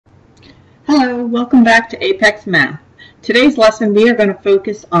Hello, welcome back to Apex Math. Today's lesson we are going to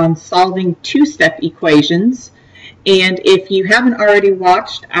focus on solving two-step equations. And if you haven't already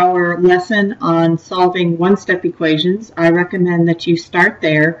watched our lesson on solving one-step equations, I recommend that you start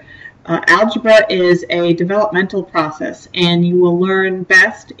there. Algebra is a developmental process, and you will learn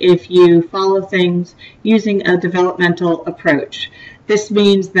best if you follow things using a developmental approach. This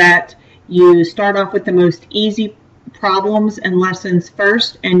means that you start off with the most easy problems and lessons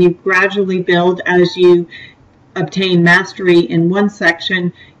first, and you gradually build as you obtain mastery in one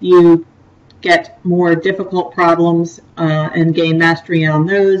section. You get more difficult problems and gain mastery on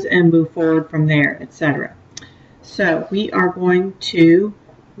those and move forward from there, etc. So we are going to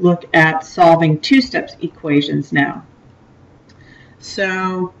look at solving two-step equations now.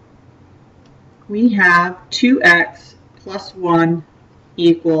 So we have 2x plus 1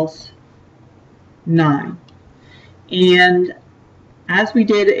 equals 9. And as we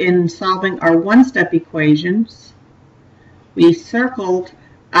did in solving our one-step equations, we circled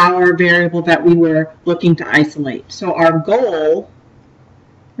our variable that we were looking to isolate. So our goal,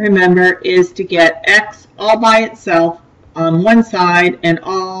 remember, is to get x all by itself on one side and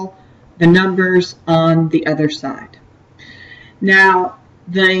all the numbers on the other side. Now,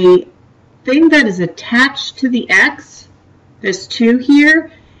 the thing that is attached to the x, this 2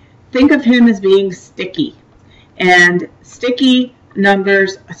 here, think of him as being sticky. And sticky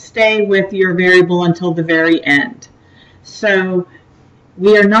numbers stay with your variable until the very end. So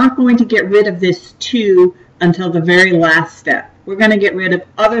we are not going to get rid of this 2 until the very last step. We're going to get rid of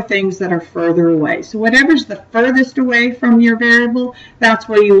other things that are further away. So whatever's the furthest away from your variable, that's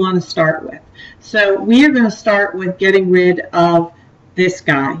where you want to start with. So we are going to start with getting rid of this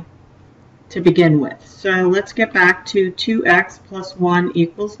guy to begin with. So let's get back to 2x plus 1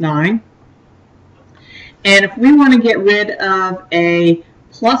 equals 9. And if we want to get rid of a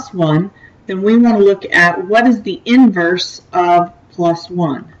plus 1, then we want to look at what is the inverse of plus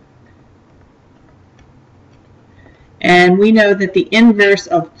 1. And we know that the inverse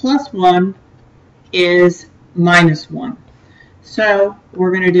of plus 1 is minus 1. So we're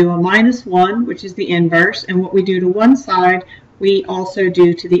going to do a minus 1, which is the inverse, and what we do to one side, we also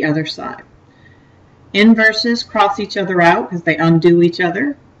do to the other side. Inverses cross each other out because they undo each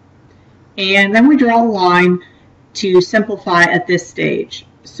other. And then we draw a line to simplify at this stage.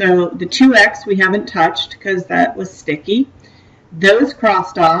 So the 2x we haven't touched because that was sticky. Those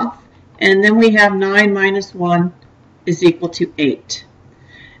crossed off, and then we have 9 minus 1 is equal to 8.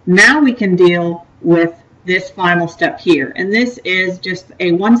 Now we can deal with this final step here, and this is just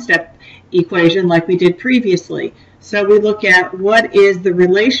a one-step equation like we did previously. So we look at what is the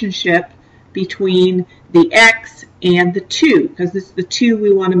relationship between the x and the 2, because this is the 2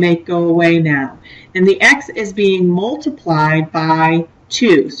 we want to make go away now. And the x is being multiplied by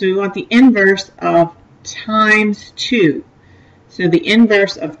 2. So we want the inverse of times 2. So the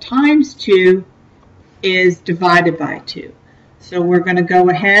inverse of times 2 is divided by 2. So we're going to go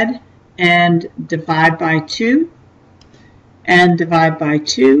ahead and divide by 2 and divide by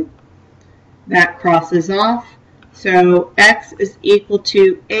 2. That crosses off. So x is equal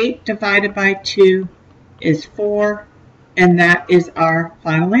to 8 divided by 2 is 4, and that is our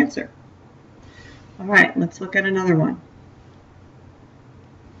final answer. All right, let's look at another one.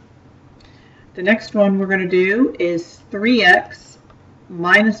 The next one we're going to do is 3x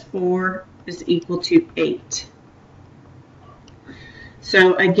minus 4 is equal to 8.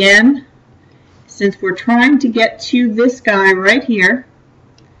 So again, since we're trying to get to this guy right here,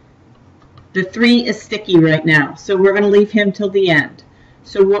 the 3 is sticky right now, so we're going to leave him till the end.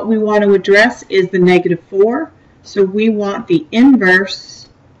 So what we want to address is the negative 4. So we want the inverse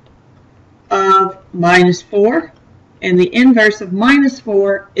of minus 4, and the inverse of minus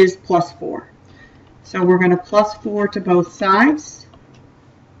 4 is plus 4. So we're going to plus 4 to both sides.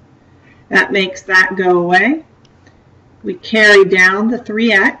 That makes that go away. We carry down the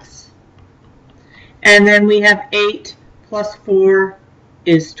 3x, and then we have 8 plus 4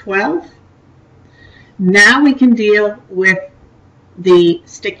 is 12. Now we can deal with the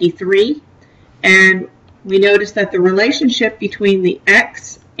sticky 3, and we notice that the relationship between the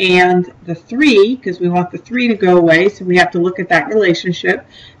x and the 3, because we want the 3 to go away, so we have to look at that relationship.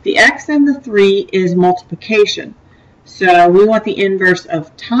 The x and the 3 is multiplication. So we want the inverse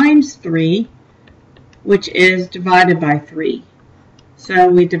of times 3, which is divided by 3. So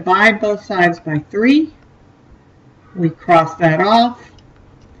we divide both sides by 3. We cross that off.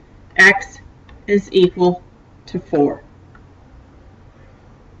 X is equal to 4.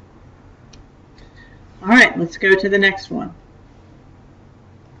 All right, let's go to the next one.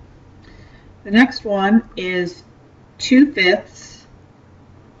 The next one is 2/5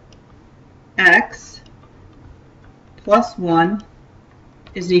 4x plus 1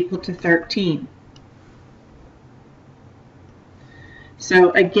 is equal to 13.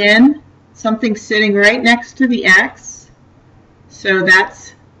 So again, something sitting right next to the x. So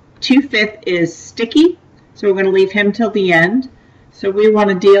that's 2/5 is sticky. So we're going to leave him till the end. So we want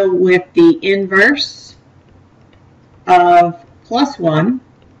to deal with the inverse of plus 1,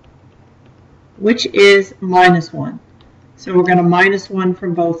 which is minus 1. So we're going to minus 1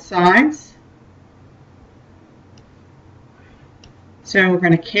 from both sides. So we're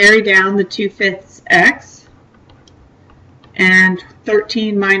going to carry down the 2/5 x. And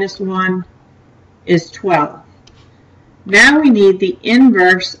 13 minus 1 is 12. Now we need the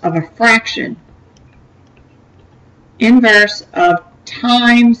inverse of a fraction. Inverse of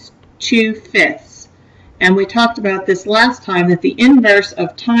times 2/5. And we talked about this last time, that the inverse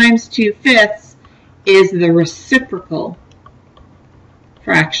of times 2/5 is the reciprocal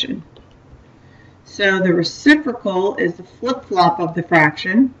fraction. So the reciprocal is the flip-flop of the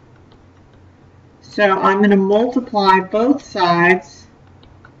fraction. So I'm going to multiply both sides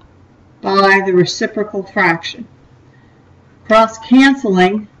by the reciprocal fraction.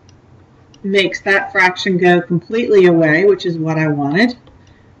 Cross-canceling makes that fraction go completely away, which is what I wanted,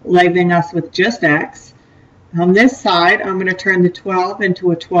 leaving us with just x. On this side, I'm going to turn the 12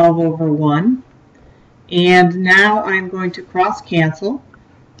 into a 12 over 1. And now I'm going to cross-cancel.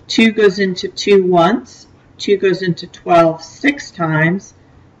 2 goes into 2 once. 2 goes into 12 6 times.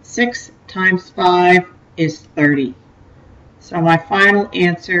 6 times 5 is 30. So my final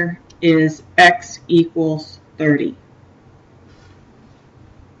answer is x equals 30.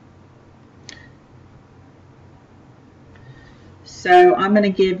 So I'm going to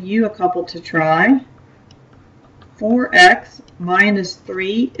give you a couple to try. 4x minus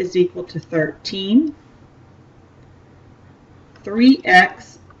 3 is equal to 13.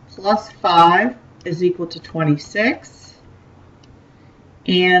 3x plus 5 is equal to 26.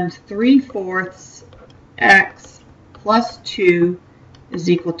 And 3/4 x plus 2 is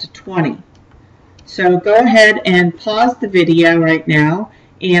equal to 20. So go ahead and pause the video right now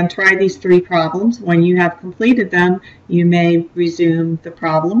and try these 3 problems. When you have completed them, you may resume the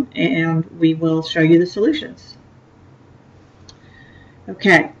problem and we will show you the solutions.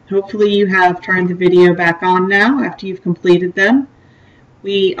 Okay, hopefully you have turned the video back on now after you've completed them.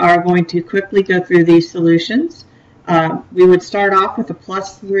 We are going to quickly go through these solutions. We would start off with a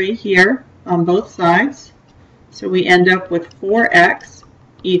plus 3 here on both sides. So we end up with 4x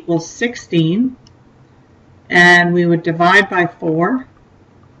equals 16. And we would divide by 4.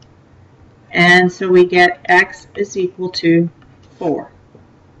 And so we get x is equal to 4.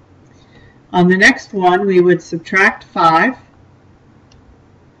 On the next one, we would subtract 5.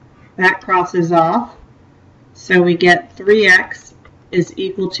 That crosses off. So we get 3x is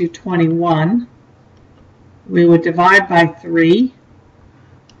equal to 21. We would divide by 3.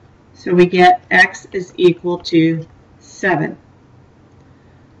 So we get x is equal to 7.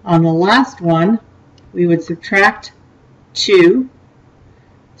 On the last one, we would subtract 2.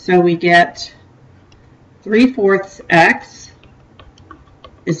 So we get 3/4 x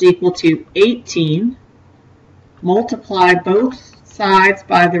is equal to 18. Multiply both sides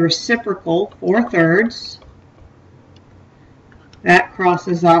by the reciprocal, 4/3. That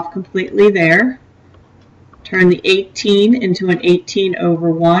crosses off completely there. Turn the 18 into an 18 over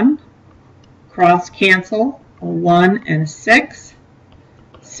 1. Cross cancel, a 1 and a 6.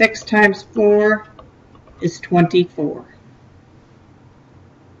 6 times 4 is 24.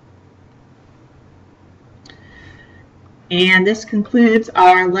 And this concludes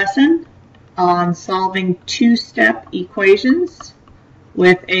our lesson on solving two-step equations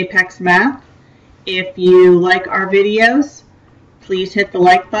with Apex Math. If you like our videos, please hit the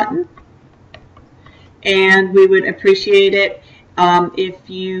like button. And we would appreciate it if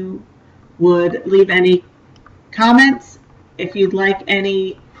you would leave any comments. If you'd like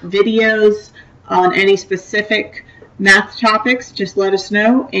any videos on any specific math topics, just let us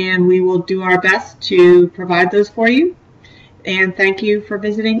know and we will do our best to provide those for you. And thank you for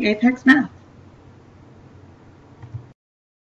visiting Apex Math.